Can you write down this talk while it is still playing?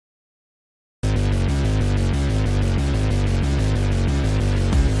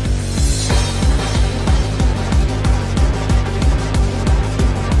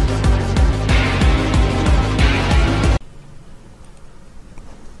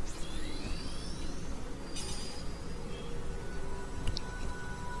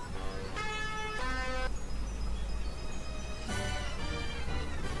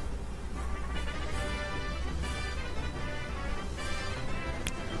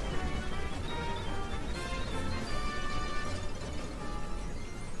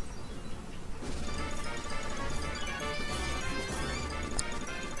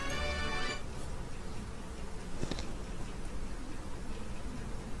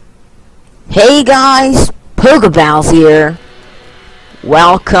Hey guys, Pokepals here.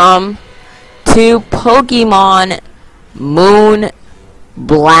 Welcome to Pokemon Moon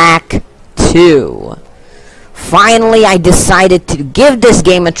Black 2. Finally, I decided to give this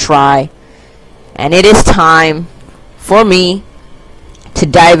game a try, and it is time for me to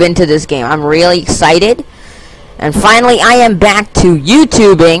dive into this game. I'm really excited, and finally I am back to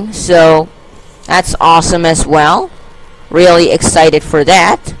YouTubing, so that's awesome as well. Really excited for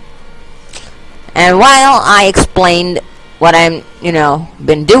that. And while I explained what I'm,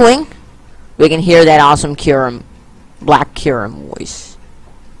 been doing, we can hear that awesome Black Kyurem voice.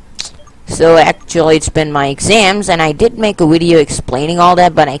 So actually it's been my exams, and I did make a video explaining all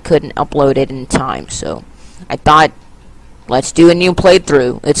that, but I couldn't upload it in time, so I thought, let's do a new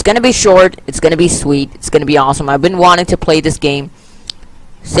playthrough. It's gonna be short, it's gonna be sweet, it's gonna be awesome. I've been wanting to play this game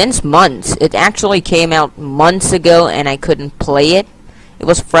since months. It actually came out months ago, and I couldn't play it. It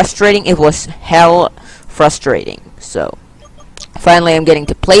was frustrating. It was hell frustrating. So finally I'm getting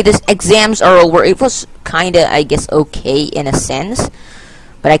to play this. Exams are over. It was kinda, I guess, okay in a sense,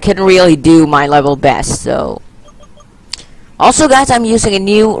 but I couldn't really do my level best. So also guys, I'm using a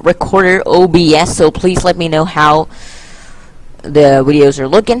new recorder, OBS, so please let me know how the videos are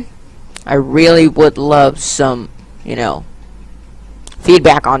looking. I really would love some,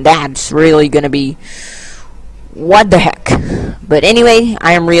 feedback on that. It's really gonna be what the heck. But anyway,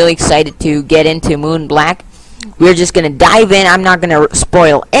 I am really excited to get into Moon Black. We're just gonna dive in. I'm not gonna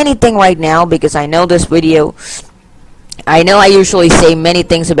spoil anything right now because I know this video, I know I usually say many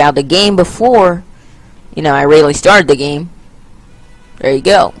things about the game before I really started the game. There you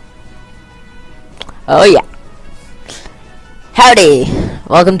go. Oh yeah. Howdy.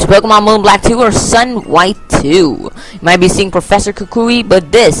 Welcome to Pokemon Moon Black 2 or Sun White 2. You might be seeing Professor Kukui, but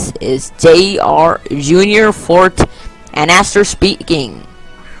this is J.R. Jr. Fort and Aster speaking.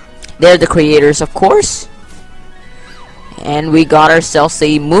 They're the creators, of course. And we got ourselves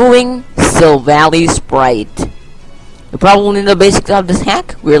a moving Silvally sprite. You probably know the basics of this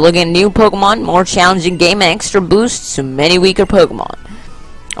hack. We're looking at new Pokemon, more challenging game, and extra boosts to many weaker Pokemon,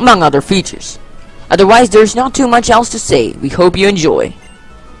 among other features. Otherwise, there's not too much else to say. We hope you enjoy.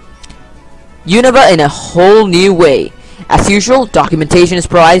 Unova in a whole new way. As usual, documentation is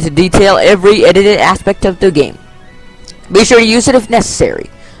provided to detail every edited aspect of the game. Be sure to use it if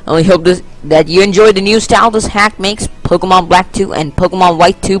necessary. I only hope that you enjoy the new style this hack makes Pokemon Black 2 and Pokemon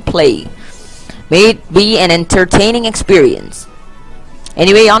White 2 play. May it be an entertaining experience.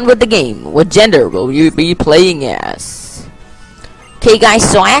 Anyway, on with the game. What gender will you be playing as? Okay guys,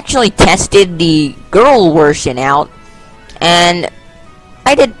 so I actually tested the girl version out, and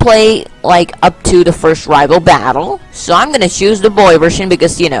I did play like up to the first rival battle, so I'm gonna choose the boy version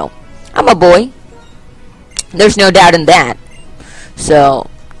because I'm a boy. There's no doubt in that. So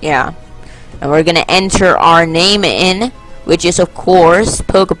yeah, and we're gonna enter our name in, which is of course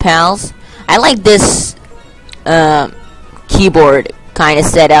Pokepals. I like this keyboard kind of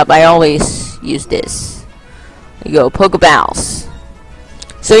setup. I always use this. There you go, Pokepals.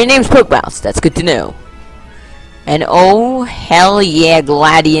 So your name's Pokepals. That's good to know. And oh hell yeah,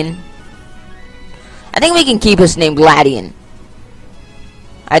 Gladian. I think we can keep his name Gladian.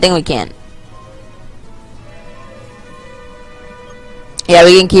 I think we can. Yeah,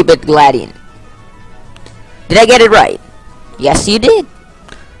 we can keep it Gladian. Did I get it right? Yes, you did.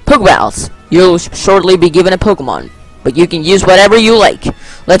 Pokepals, you'll shortly be given a Pokemon, but you can use whatever you like.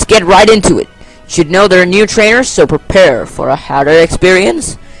 Let's get right into it. You should know there are new trainers, so prepare for a harder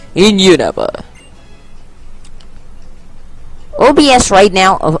experience in Unova. OBS right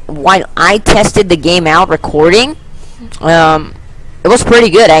now, while I tested the game out recording, it was pretty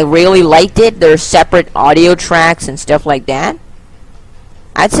good. I really liked it. There's separate audio tracks and stuff like that.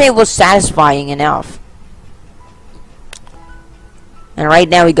 I'd say it was satisfying enough. And right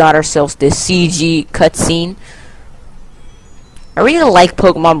now we got ourselves this CG cutscene. I really like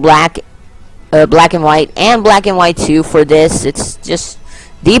Pokemon Black and White and Black and White 2 for this. It's just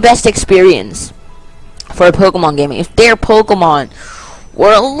the best experience for a Pokemon game. If their Pokemon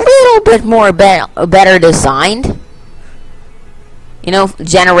were a little bit more better designed,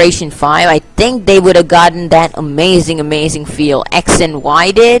 Generation 5, I think they would have gotten that amazing feel X and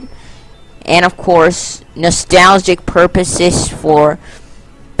Y did. And of course, nostalgic purposes for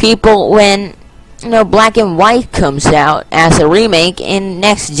people when Black and White comes out as a remake in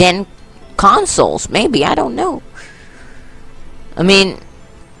next gen consoles. Maybe, I don't know. I mean,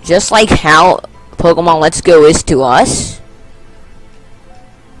 just like how Pokemon Let's Go is to us,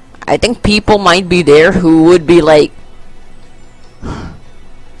 I think people might be there who would be like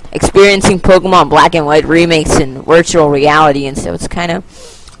experiencing Pokemon Black and White remakes in virtual reality and stuff. It's kind of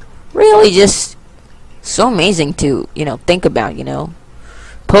really just so amazing to, think about,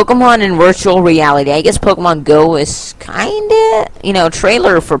 Pokemon in virtual reality. I guess Pokemon Go is kinda,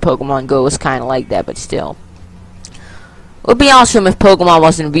 trailer for Pokemon Go is kinda like that, but still. It would be awesome if Pokemon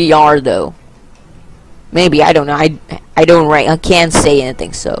was in VR, though. Maybe, I don't know. I can't say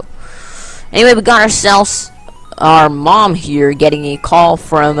anything, so. Anyway, we got ourselves our mom here getting a call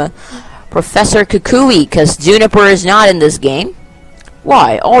from Professor Kukui, because Juniper is not in this game.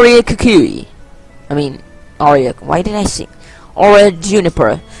 Why? Aria Kukui. I mean, Aria. Why did I say Aria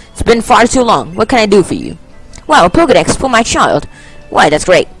Juniper? It's been far too long. What can I do for you? Wow, a Pokedex for my child. Why, that's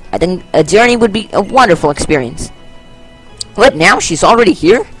great. I think a journey would be a wonderful experience. What now? She's already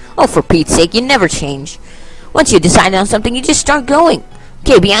here? Oh, for Pete's sake, you never change. Once you decide on something, you just start going.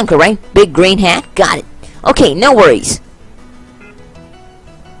 Okay, Bianca, right? Big green hat? Got it. Okay, no worries.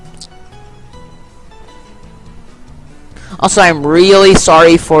 Also, I'm really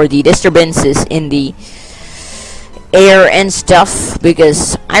sorry for the disturbances in the air and stuff,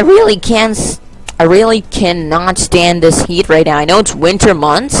 because I really cannot stand this heat right now. I know it's winter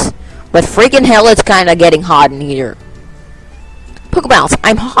months, but freaking hell, it's kind of getting hot in here. Pokeballs,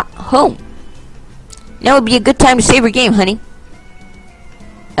 I'm home. Now would be a good time to save your game, honey.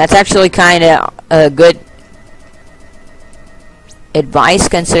 That's actually kind of a good advice,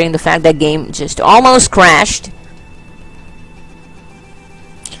 considering the fact that game just almost crashed.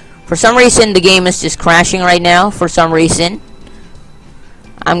 For some reason, the game is just crashing right now. For some reason,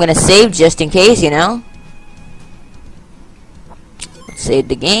 I'm gonna save just in case, Let's save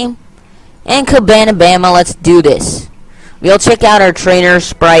the game. And Cabana Bama, let's do this. We'll check out our trainer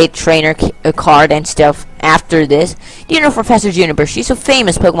sprite, trainer card, and stuff after this. Do you know Professor Juniper? She's a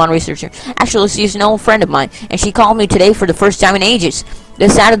famous Pokemon researcher. Actually, she's an old friend of mine, and she called me today for the first time in ages.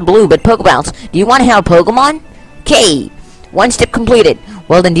 This out of the blue, but Pokeballs, do you want to have a Pokemon? Okay, one step completed.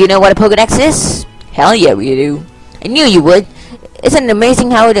 Well then, do you know what a Pokedex is? Hell yeah, we do. I knew you would. Isn't it amazing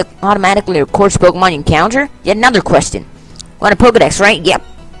how it automatically records Pokemon you encounter? Yet another question. Want a Pokedex, right? Yep.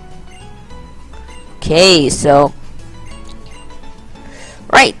 Okay, so...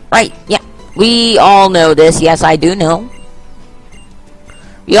 Right, yeah. We all know this. Yes, I do know.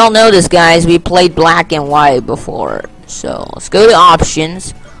 We all know this, guys. We played Black and White before. So, let's go to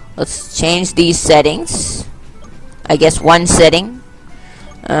options. Let's change these settings. I guess one setting.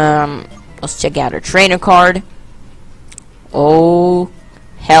 Let's check out our trainer card. Oh,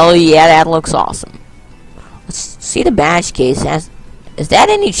 hell yeah, that looks awesome. Let's see the badge case. Is that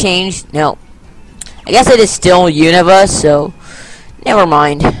any change? No. I guess it is still Unova, so... Never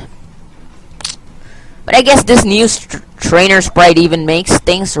mind. But I guess this new trainer sprite even makes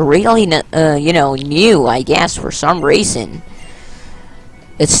things really, new, I guess, for some reason.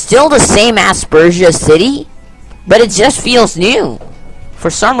 It's still the same as Aspergia City, but it just feels new.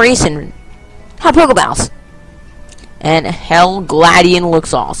 For some reason. Hi, Pokeballs! And Hell Gladian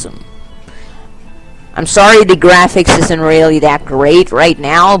looks awesome. I'm sorry the graphics isn't really that great right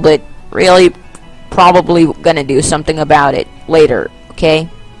now, but really... probably gonna do something about it later, okay?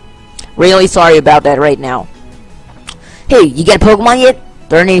 Really sorry about that right now. Hey, you get a Pokemon yet?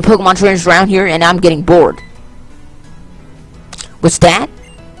 There aren't any Pokemon trainers around here, and I'm getting bored. What's that?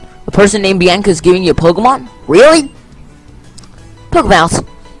 A person named Bianca is giving you a Pokemon? Really? Pokeballs,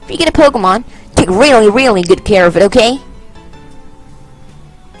 if you get a Pokemon, take really, really good care of it, okay?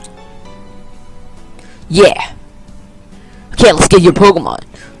 Yeah. Okay, let's get your Pokemon.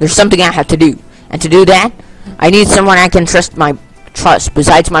 There's something I have to do. And to do that, I need someone I can trust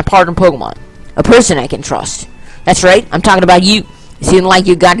besides my partner Pokemon. A person I can trust. That's right, I'm talking about you. You seem like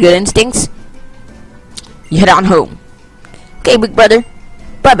you got good instincts. You head on home. Okay, big brother.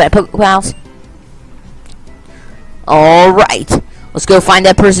 Bye-bye, Pokepals. Alright, let's go find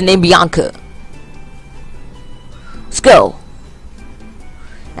that person named Bianca. Let's go.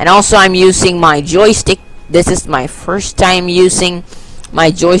 And also, I'm using my joystick. This is my first time using my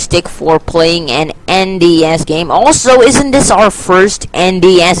joystick for playing an NDS game. Also, isn't this our first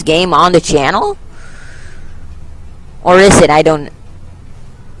NDS game on the channel? Or is it? I don't...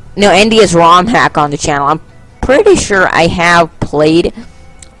 No, NDS ROM hack on the channel. I'm pretty sure I have played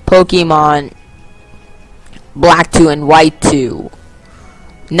Pokemon Black 2 and White 2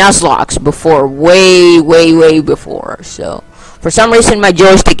 Nuzlocke before. Way before. So, for some reason my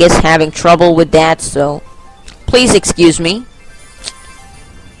joystick is having trouble with that, so please excuse me.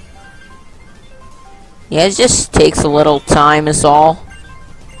 Yeah, it just takes a little time is all.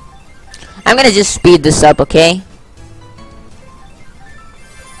 I'm gonna just speed this up, okay?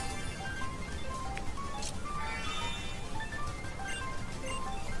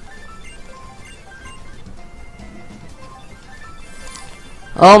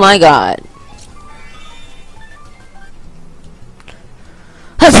 Oh my god.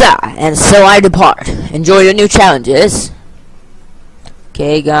 Huzzah! And so I depart. Enjoy your new challenges.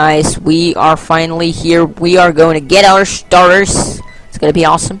 Okay, guys, we are finally here. We are going to get our starters. It's going to be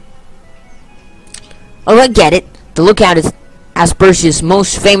awesome. Oh, I get it. The lookout is Asperger's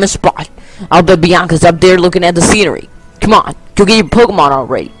most famous spot. I'll bet Bianca's up there looking at the scenery. Come on, go get your Pokemon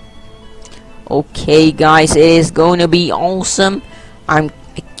already. Okay, guys, it is going to be awesome.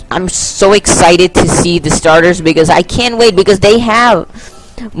 I'm so excited to see the starters because I can't wait because they have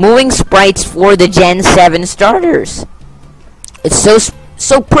moving sprites for the Gen 7 starters. It's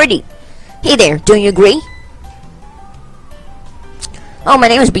so pretty. Hey there, don't you agree? Oh, my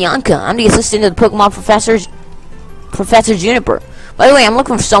name is Bianca. I'm the assistant of the Pokemon Professor Juniper. By the way, I'm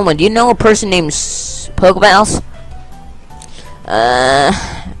looking for someone. Do you know a person named Pokepals?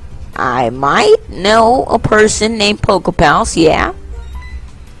 I might know a person named Pokepals, yeah.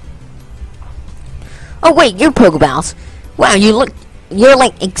 Oh wait, you're Pokepals. Wow, you're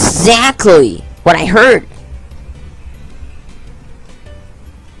like exactly what I heard.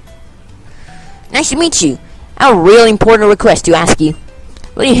 Nice to meet you. I have a really important request to ask you.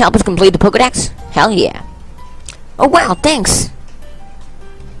 Will you help us complete the Pokedex? Hell yeah. Oh wow, thanks.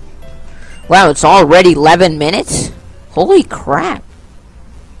 Wow, it's already 11 minutes? Holy crap.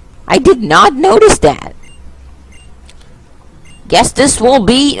 I did not notice that. Guess this will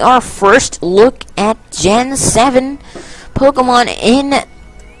be our first look at Gen 7 Pokemon in,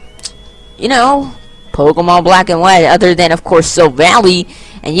 you know, Pokemon Black and White, other than, of course, Silvally.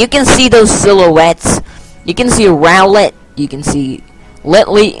 And you can see those silhouettes. You can see Rowlet. You can see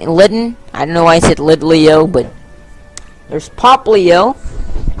Litten. I don't know why I said Litleo, but there's Poplio.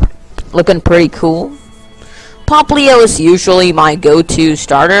 Looking pretty cool. Poplio is usually my go-to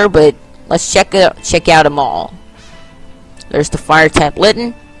starter, but let's check out them all. There's the Fire-type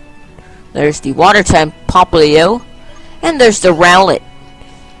Litten. There's the Water-type Poplio. And there's the Rowlet.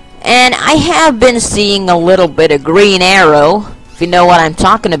 And I have been seeing a little bit of Green Arrow, if you know what I'm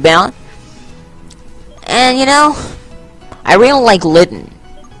talking about. And, you know, I really like Litten.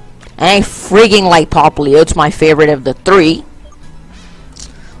 And I freaking like Poplio. It's my favorite of the three.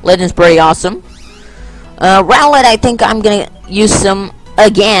 Litten's pretty awesome. Rowlet, I think I'm going to use him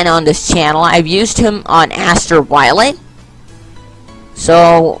again on this channel. I've used him on Aster Violet.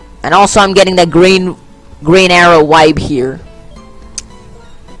 So, and also I'm getting that green arrow vibe here.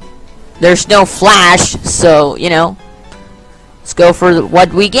 There's no flash, so, you know, let's go for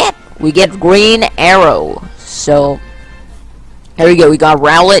what we get. We get Green Arrow. So, there we go. We got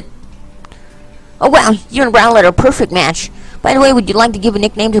Rowlet. Oh, wow. You and Rowlet are a perfect match. By the way, would you like to give a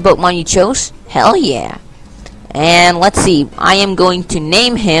nickname to the Pokemon you chose? Hell yeah. And let's see. I am going to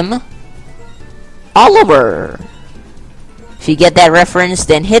name him Oliver. If you get that reference,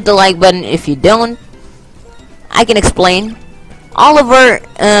 then hit the like button. If you don't, I can explain. Oliver,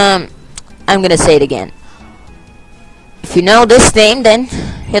 I'm gonna say it again. If you know this name, then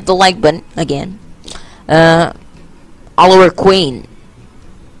hit the like button again. Oliver Queen.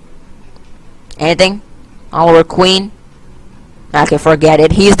 Anything? Oliver Queen? Okay, forget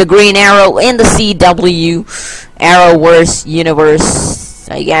it. He's the Green Arrow in the CW Arrowverse universe,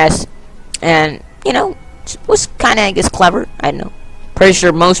 I guess. And, you know, it was kinda, I guess, clever. I don't know. Pretty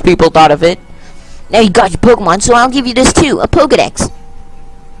sure most people thought of it. Now you got your Pokemon, so I'll give you this too, a Pokedex.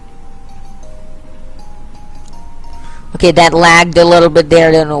 Okay, that lagged a little bit there,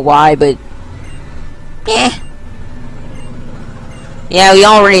 I don't know why, but yeah, we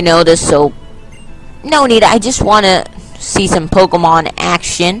already know this, so no need. I just want to see some Pokemon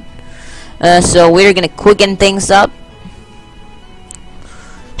action. So we're gonna quicken things up.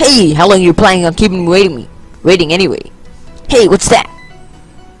 Hey, how long are you planning on keeping me waiting anyway? Hey, what's that?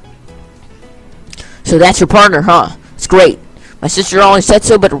 So that's your partner, huh? It's great. My sister always said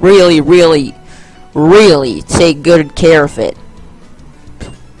so, but really take good care of it.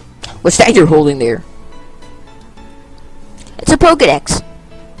 What's that you're holding there? It's a Pokedex.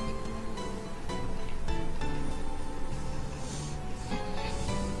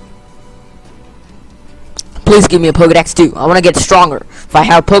 Please give me a Pokedex too. I want to get stronger. If I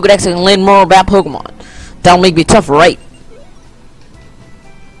have a Pokedex, I can learn more about Pokemon. That'll make me tougher, right?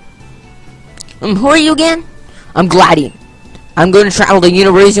 Who are you again? I'm Gladian. I'm going to travel the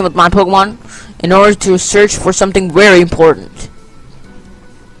universe with my Pokemon in order to search for something very important.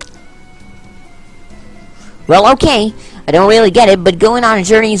 Well, okay. I don't really get it, but going on a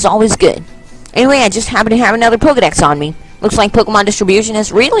journey is always good. Anyway, I just happen to have another Pokedex on me. Looks like Pokemon distribution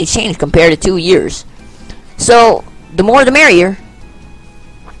has really changed compared to 2 years. So, the more the merrier.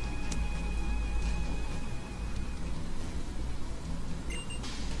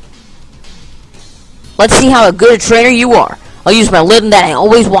 Let's see how a good trainer you are. I'll use my Litten that I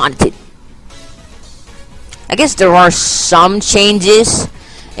always wanted. I guess there are some changes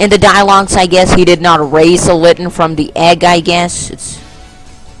in the dialogues. I guess he did not raise the Litten from the egg, I guess.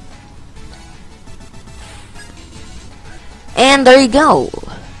 And there you go.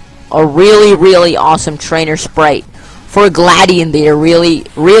 A really, really awesome trainer sprite for Gladian there. Really,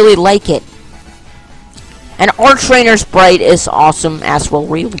 really like it. And our trainer sprite is awesome as well.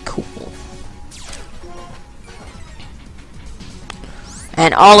 Really cool.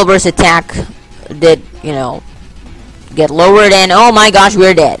 And Oliver's attack did, you know, get lowered, and oh my gosh,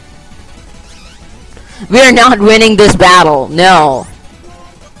 we're dead. We're not winning this battle. No.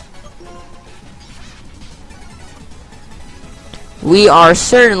 We are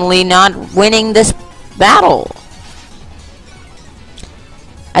certainly not winning this battle.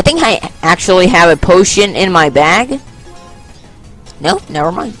 I think I actually have a potion in my bag. No,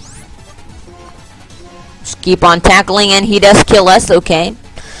 never mind. Just keep on tackling, and he does kill us. Okay.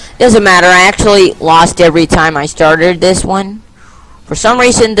 Doesn't matter. I actually lost every time I started this one. For some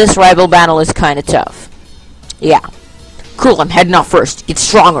reason, this rival battle is kind of tough. Yeah. Cool, I'm heading off first. Get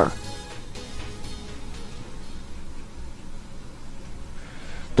stronger.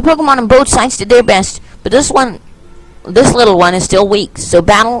 The Pokemon on both sides did their best, but this little one is still weak, so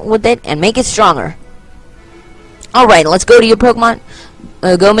battle with it and make it stronger. Alright, let's go to your Pokemon.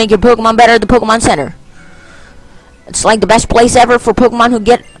 Go make your Pokemon better at the Pokemon Center. It's like the best place ever for Pokemon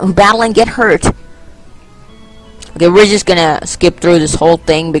who battle and get hurt. Okay, we're just gonna skip through this whole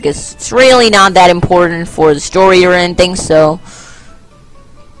thing because it's really not that important for the story or anything, so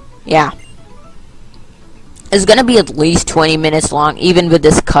yeah. It's gonna be at least 20 minutes long, even with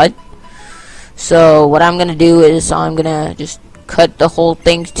this cut. So what I'm gonna do is I'm gonna just cut the whole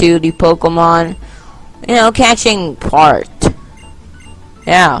thing to the Pokemon, you know, catching part.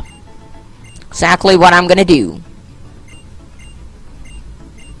 Yeah. Exactly what I'm gonna do.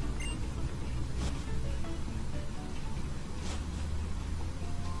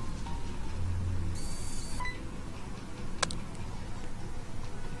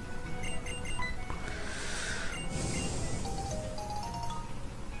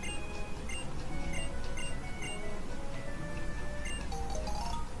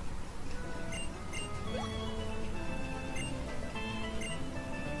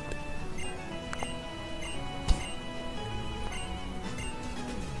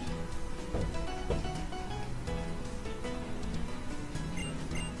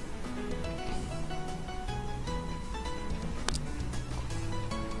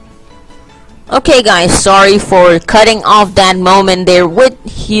 Okay guys, sorry for cutting off that moment there with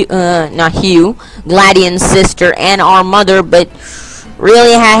Gladian's sister and our mother, but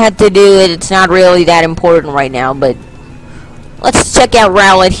really I had to do it. It's not really that important right now, but let's check out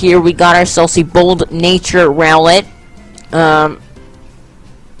Rowlet here. We got ourselves a Bold Nature Rowlet. I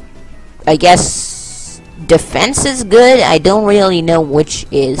guess defense is good. I don't really know which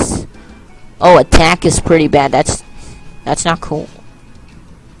is. Oh, attack is pretty bad. That's not cool.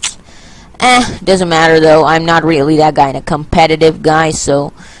 Doesn't matter though. I'm not really that kind of competitive guy,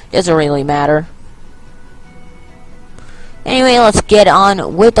 so doesn't really matter. Anyway, let's get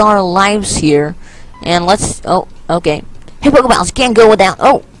on with our lives here, and let's. Oh, okay. Hey, Pokeballs, you can't go without.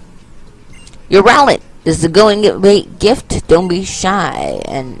 Oh, your Rowlet. This is a going away gift. Don't be shy.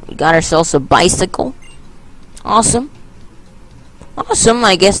 And we got ourselves a bicycle. Awesome. Awesome.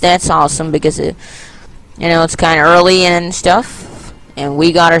 I guess that's awesome because you know, it's kind of early and stuff. And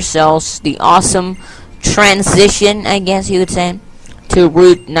we got ourselves the awesome transition, I guess you would say, to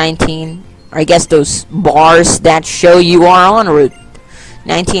Route 19. Or I guess those bars that show you are on Route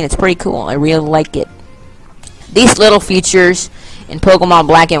 19. It's pretty cool. I really like it. These little features in Pokemon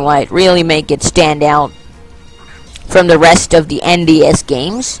Black and White really make it stand out from the rest of the NDS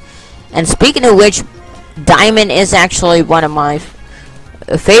games. And speaking of which, Diamond is actually one of my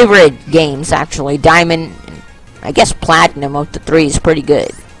favorite games, actually. Diamond, I guess Platinum of the three is pretty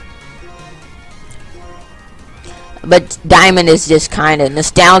good. But Diamond is just kind of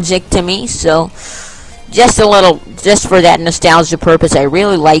nostalgic to me, so just a little, just for that nostalgia purpose, I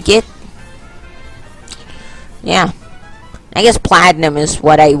really like it. Yeah. I guess Platinum is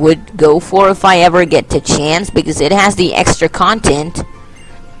what I would go for if I ever get the chance, because it has the extra content.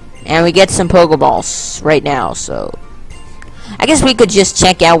 And we get some Pokeballs right now, so I guess we could just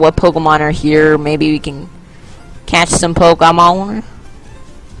check out what Pokemon are here. Maybe we can catch some Pokemon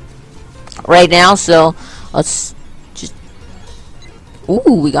right now, so let's just...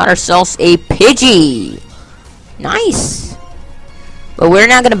 Ooh, we got ourselves a Pidgey! Nice! But we're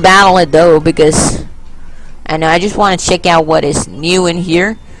not gonna battle it though, because I know I just want to check out what is new in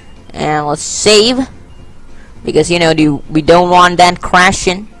here. And let's save. because you know we don't want that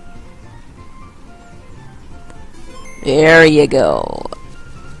crashing. There you go.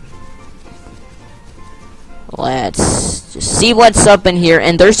 Let's just see what's up in here.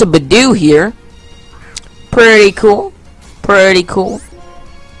 And there's a Badoo here. Pretty cool. Pretty cool.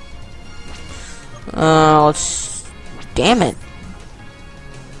 Let's... Damn it.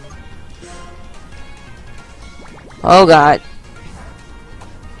 Oh god.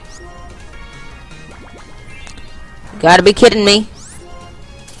 Gotta be kidding me.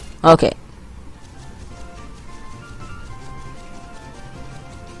 Okay.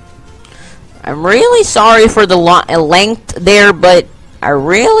 I'm really sorry for the length there, but I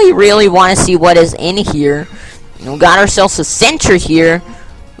really want to see what is in here. We got ourselves a Sentry here,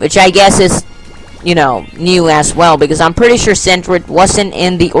 which I guess is, you know, new as well, because I'm pretty sure Sentry wasn't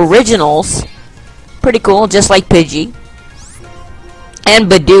in the originals. Pretty cool, just like Pidgey.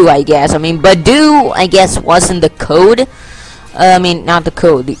 And Badoo, I guess. I mean, Badoo, I guess, was in the code. I mean, not the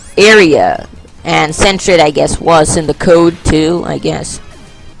code, the area. And Sentry, I guess, was in the code too, I guess.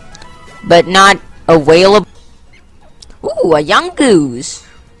 But not available. Ooh, a young goose.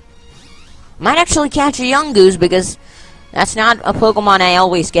 Might actually catch a young goose because that's not a Pokemon I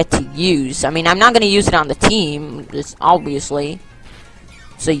always get to use. I mean, I'm not going to use it on the team, just obviously.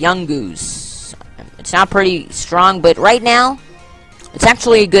 It's a young goose. It's not pretty strong, but right now, it's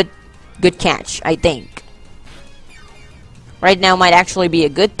actually a good catch, I think. Right now might actually be a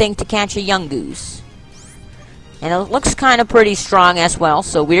good thing to catch a young goose. And it looks kind of pretty strong as well,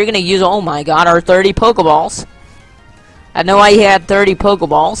 so we're going to use, oh my god, our 30 Pokeballs. I know I had 30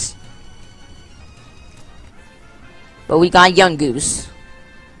 Pokeballs. But we got young goose.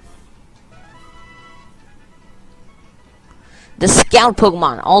 The Scout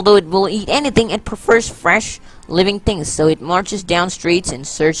Pokemon, although it will eat anything, it prefers fresh, living things, so it marches down streets in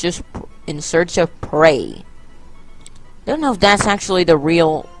search of prey. Don't know if that's actually the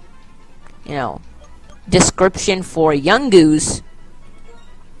real, you know, description for young goose,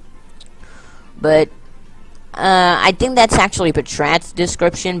 but I think that's actually Patrat's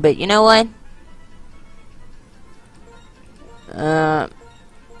description. But you know what? We're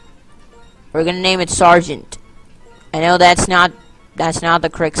gonna name it Sergeant. I know that's not the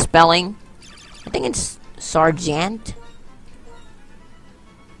correct spelling. I think it's Sergeant.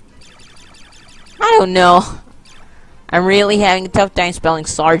 I don't know. I'm really having a tough time spelling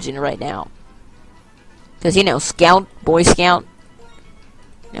Sergeant right now. Because, you know, Scout, Boy Scout.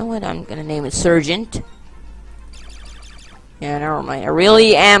 You know what? I'm going to name it Sergeant. Yeah, never mind. I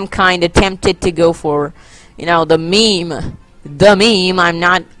really am kind of tempted to go for, you know, the meme. The meme. I'm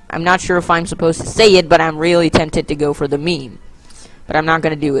not sure if I'm supposed to say it, but I'm really tempted to go for the meme. But I'm not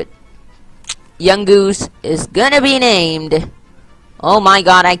going to do it. Young Goose is going to be named. Oh my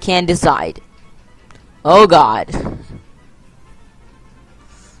god, I can't decide. Oh god.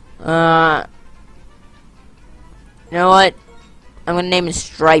 You know what? I'm gonna name it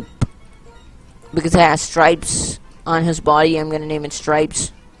Stripe. Because it has stripes on his body, I'm gonna name it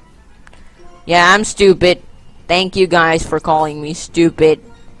Stripes. Yeah, I'm stupid. Thank you guys for calling me stupid.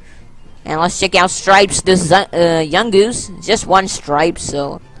 And let's check out Stripes, this young goose. Just one stripe,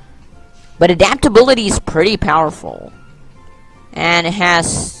 so... But adaptability is pretty powerful. And it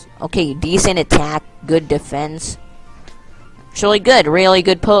has, okay, decent attack, good defense. Actually good, really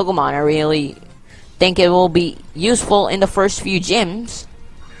good Pokemon. I really think it will be useful in the first few gyms.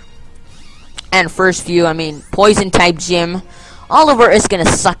 And first few, I mean, poison type gym. Oliver is gonna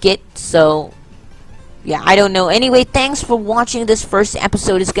suck it, so yeah, I don't know. Anyway, thanks for watching this first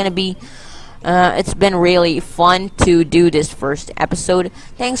episode. It's gonna be it's been really fun to do this first episode.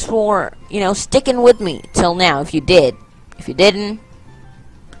 Thanks for, you know, sticking with me till now. If you did. If you didn't,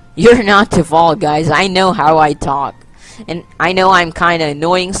 you're not to fault, guys. I know how I talk. And I know I'm kinda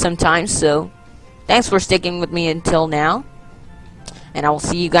annoying sometimes, so thanks for sticking with me until now. And I will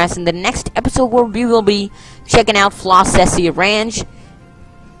see you guys in the next episode where we will be checking out Flossessie Ranch.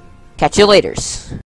 Catch you laters.